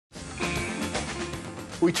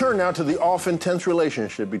We turn now to the often tense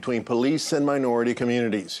relationship between police and minority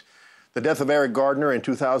communities. The death of Eric Gardner in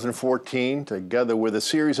 2014, together with a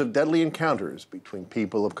series of deadly encounters between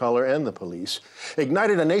people of color and the police,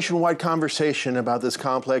 ignited a nationwide conversation about this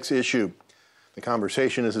complex issue. The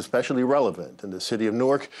conversation is especially relevant in the city of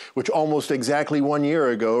Newark, which almost exactly 1 year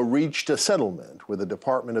ago reached a settlement with the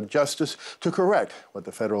Department of Justice to correct what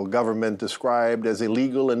the federal government described as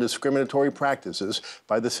illegal and discriminatory practices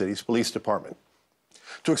by the city's police department.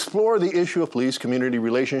 To explore the issue of police-community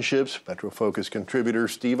relationships, MetroFocus contributor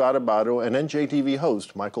Steve Adubato and NJTV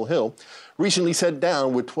host Michael Hill recently sat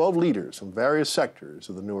down with 12 leaders from various sectors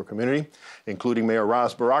of the Newark community, including Mayor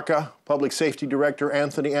Ras Baraka, Public Safety Director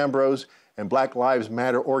Anthony Ambrose, and Black Lives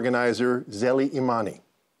Matter organizer Zeli Imani.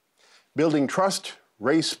 Building trust,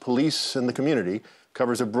 race, police, and the community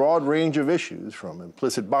covers a broad range of issues, from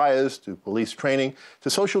implicit bias to police training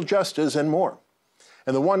to social justice and more.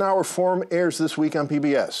 And the one-hour forum airs this week on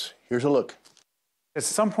PBS. Here's a look. At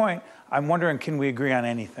some point, I'm wondering, can we agree on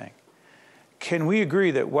anything? Can we agree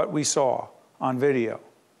that what we saw on video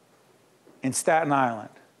in Staten Island,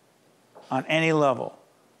 on any level,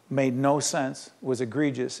 made no sense, was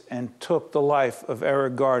egregious, and took the life of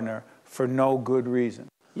Eric Gardner for no good reason?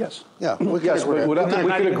 Yes. Yeah. We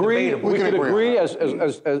could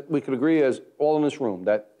agree as all in this room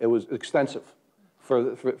that it was extensive. For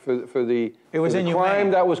the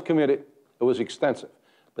crime that was committed, it was extensive.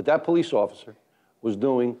 But that police officer was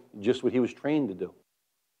doing just what he was trained to do.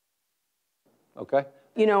 Okay?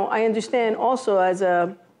 You know, I understand also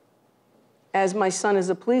as my son is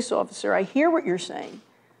a police officer, I hear what you're saying,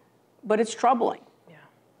 but it's troubling. Yeah.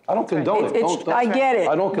 I don't condone it. I get it.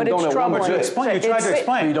 I don't condone it. You tried to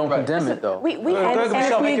explain. You don't condemn it, though. And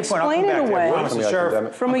if we explain it away,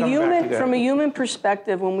 from a human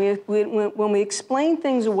perspective, when we explain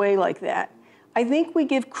things away like that, I think we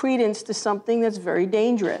give credence to something that's very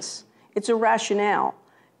dangerous. It's a rationale.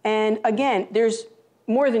 And again, there's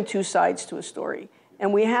more than two sides to a story.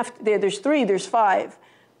 And we have to, there's three, there's five.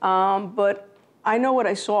 But I know what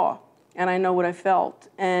I saw, and I know what I felt.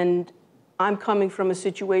 And I'm coming from a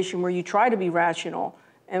situation where you try to be rational,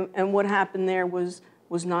 and what happened there was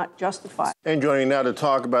not justified. And joining now to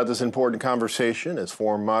talk about this important conversation is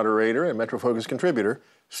forum moderator and MetroFocus contributor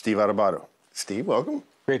Steve Adubato. Steve, welcome.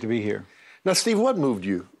 Great to be here. Now, Steve, what moved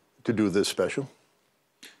you to do this special?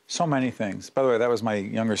 So many things. By the way, that was my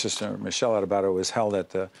younger sister, Michelle Adubato, was held at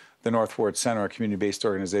the North Ward Center, a community-based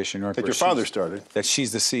organization. That your father started. That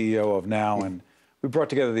she's the CEO of now. And we brought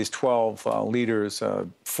together these 12 leaders.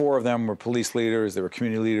 4 of them were police leaders. They were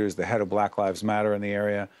community leaders, the head of Black Lives Matter in the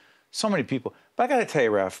area. So many people. But I got to tell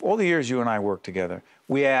you, Raf, all the years you and I worked together,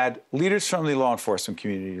 we had leaders from the law enforcement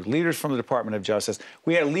community, leaders from the Department of Justice.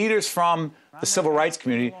 We had leaders from the civil rights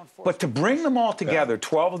community. But to bring them all together,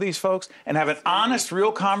 12 of these folks, and have an honest,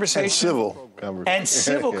 real conversation. And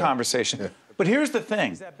civil conversation. But here's the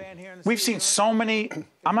thing. We've seen so many,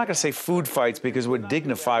 I'm not going to say food fights because it would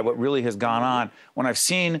dignify what really has gone on, when I've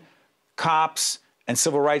seen cops and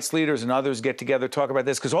civil rights leaders and others get together, talk about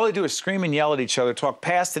this, because all they do is scream and yell at each other, talk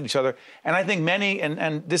past at each other. And I think many,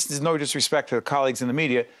 and this is no disrespect to the colleagues in the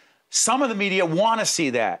media, some of the media want to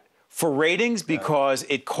see that for ratings because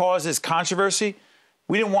it causes controversy.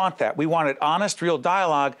 We didn't want that. We wanted honest, real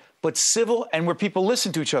dialogue, but civil, and where people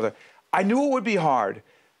listen to each other. I knew it would be hard.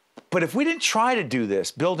 But if we didn't try to do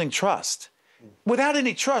this, building trust, without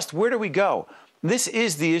any trust, where do we go? This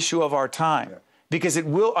is the issue of our time, because it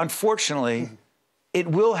will, unfortunately, it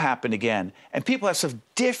will happen again. And people have some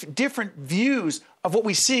different views of what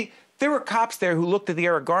we see. There were cops there who looked at the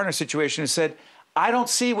Eric Gardner situation and said, I don't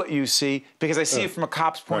see what you see because I see it from a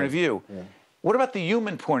cop's point of view. What about the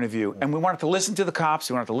human point of view? And we wanted to listen to the cops,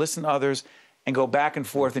 we wanted to listen to others, and go back and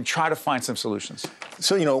forth and try to find some solutions.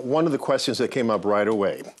 So, you know, one of the questions that came up right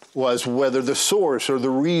away was whether the source or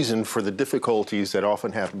the reason for the difficulties that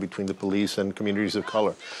often happen between the police and communities of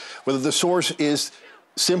color, whether the source is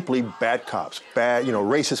simply bad cops,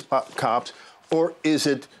 racist cops, or is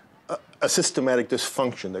it a systematic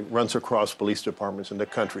dysfunction that runs across police departments in the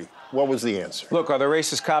country? What was the answer? Look, are there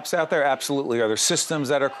racist cops out there? Absolutely. Are there systems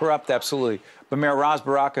that are corrupt? Absolutely. But Mayor Ras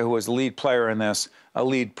Baraka, who was the lead player in this, a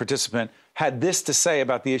lead participant, had this to say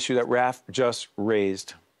about the issue that Raf just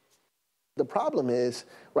raised. The problem is,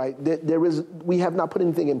 right, we have not put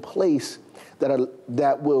anything in place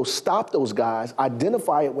that will stop those guys,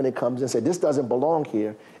 identify it when it comes and say, this doesn't belong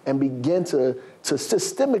here, and begin to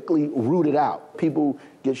systemically root it out. People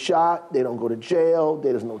get shot, they don't go to jail,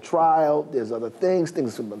 there's no trial, there's other things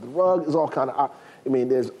on the rug, there's all kind of,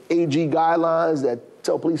 there's AG guidelines that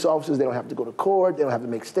tell police officers they don't have to go to court, they don't have to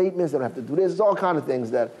make statements, they don't have to do this, there's all kind of things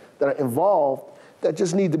that are involved that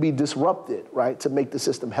just need to be disrupted, right, to make the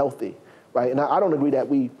system healthy, right? And I don't agree that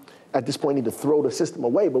we, at this point, need to throw the system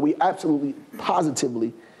away, but we absolutely,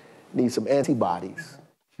 positively need some antibodies.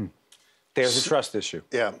 There's a trust issue.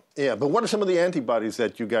 Yeah, yeah. But what are some of the antibodies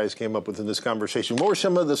that you guys came up with in this conversation? What were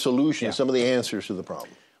some of the solutions, some of the answers to the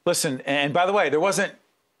problem? Listen, and by the way, there wasn't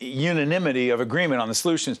unanimity of agreement on the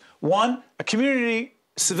solutions. One, a community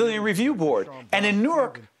civilian review board. And in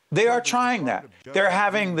Newark, they are trying that. They're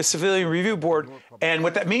having the civilian review board. And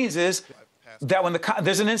what that means is that when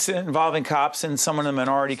there's an incident involving cops and someone in the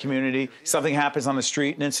minority community, something happens on the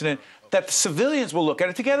street, an incident, that the civilians will look at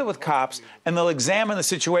it together with cops and they'll examine the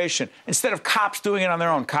situation instead of cops doing it on their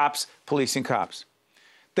own, cops policing cops.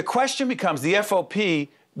 The question becomes the FOP,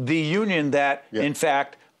 the union that, in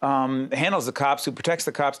fact, handles the cops, who protects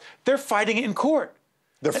the cops, they're fighting it in court.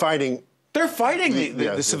 They're fighting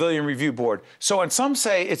the civilian review board. So when some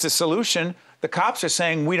say it's a solution, the cops are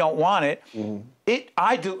saying we don't want it.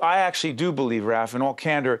 I actually do believe, Raf, in all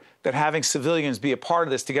candor, that having civilians be a part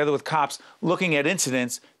of this together with cops looking at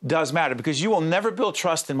incidents does matter, because you will never build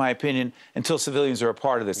trust, in my opinion, until civilians are a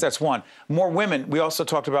part of this. That's one. More women. We also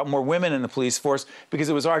talked about more women in the police force, because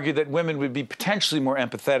it was argued that women would be potentially more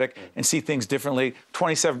empathetic and see things differently.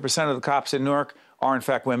 27% of the cops in Newark are, in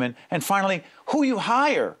fact, women. And finally, who you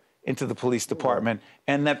hire into the police department,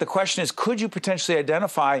 and that the question is, could you potentially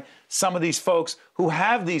identify some of these folks who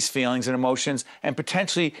have these feelings and emotions, and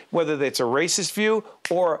potentially, whether it's a racist view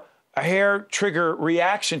or a hair trigger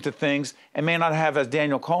reaction to things, and may not have, as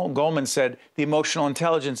Daniel Goleman said, the emotional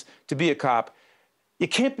intelligence to be a cop. You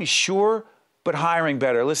can't be sure, but hiring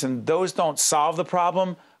better. Listen, those don't solve the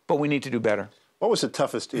problem, but we need to do better. What was the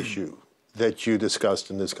toughest issue that you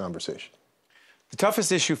discussed in this conversation? The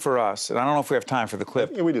toughest issue for us, and I don't know if we have time for the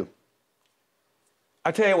clip. Yeah, we do.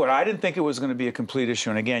 I tell you what, I didn't think it was going to be a complete issue.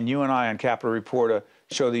 And again, you and I on Capitol Report, a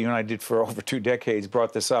show that you and I did for over 2 decades,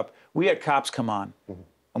 brought this up. We had cops come on.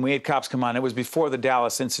 And we had cops come on. It was before the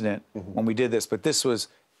Dallas incident when we did this, but this was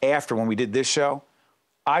after, when we did this show.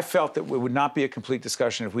 I felt that it would not be a complete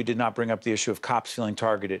discussion if we did not bring up the issue of cops feeling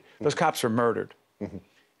targeted. Those cops were murdered. And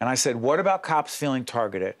I said, what about cops feeling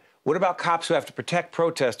targeted? What about cops who have to protect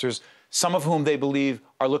protesters, some of whom they believe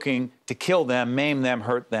are looking to kill them, maim them,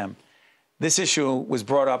 hurt them? This issue was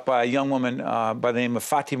brought up by a young woman by the name of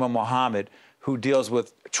Fatima Mohammed, who deals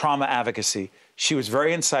with trauma advocacy. She was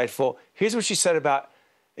very insightful. Here's what she said about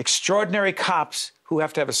extraordinary cops who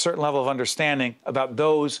have to have a certain level of understanding about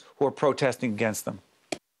those who are protesting against them.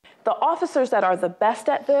 The officers that are the best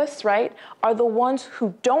at this, right, are the ones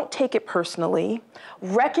who don't take it personally,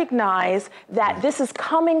 recognize that this is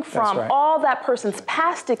coming from all that person's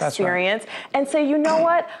past experience, and say, you know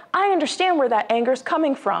what, I understand where that anger is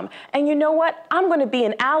coming from, and you know what, I'm going to be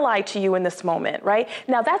an ally to you in this moment, right?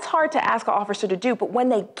 Now, that's hard to ask an officer to do, but when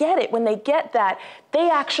they get it, when they get that, they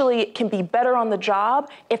actually can be better on the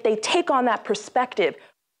job if they take on that perspective.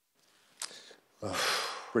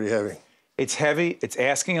 Pretty heavy. It's heavy, it's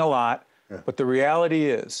asking a lot, but the reality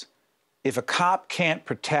is, if a cop can't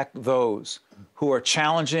protect those who are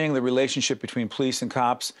challenging the relationship between police and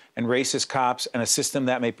cops and racist cops and a system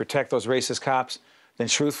that may protect those racist cops, then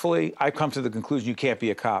truthfully, I've come to the conclusion you can't be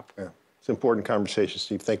a cop. Yeah. It's an important conversation,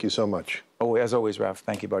 Steve. Thank you so much. Oh, as always, Ralph.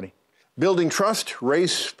 Thank you, buddy. Building Trust,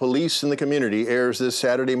 Race, Police, and the Community airs this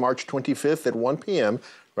Saturday, March 25th at 1 p.m.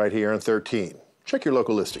 right here on 13. Check your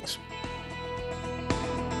local listings.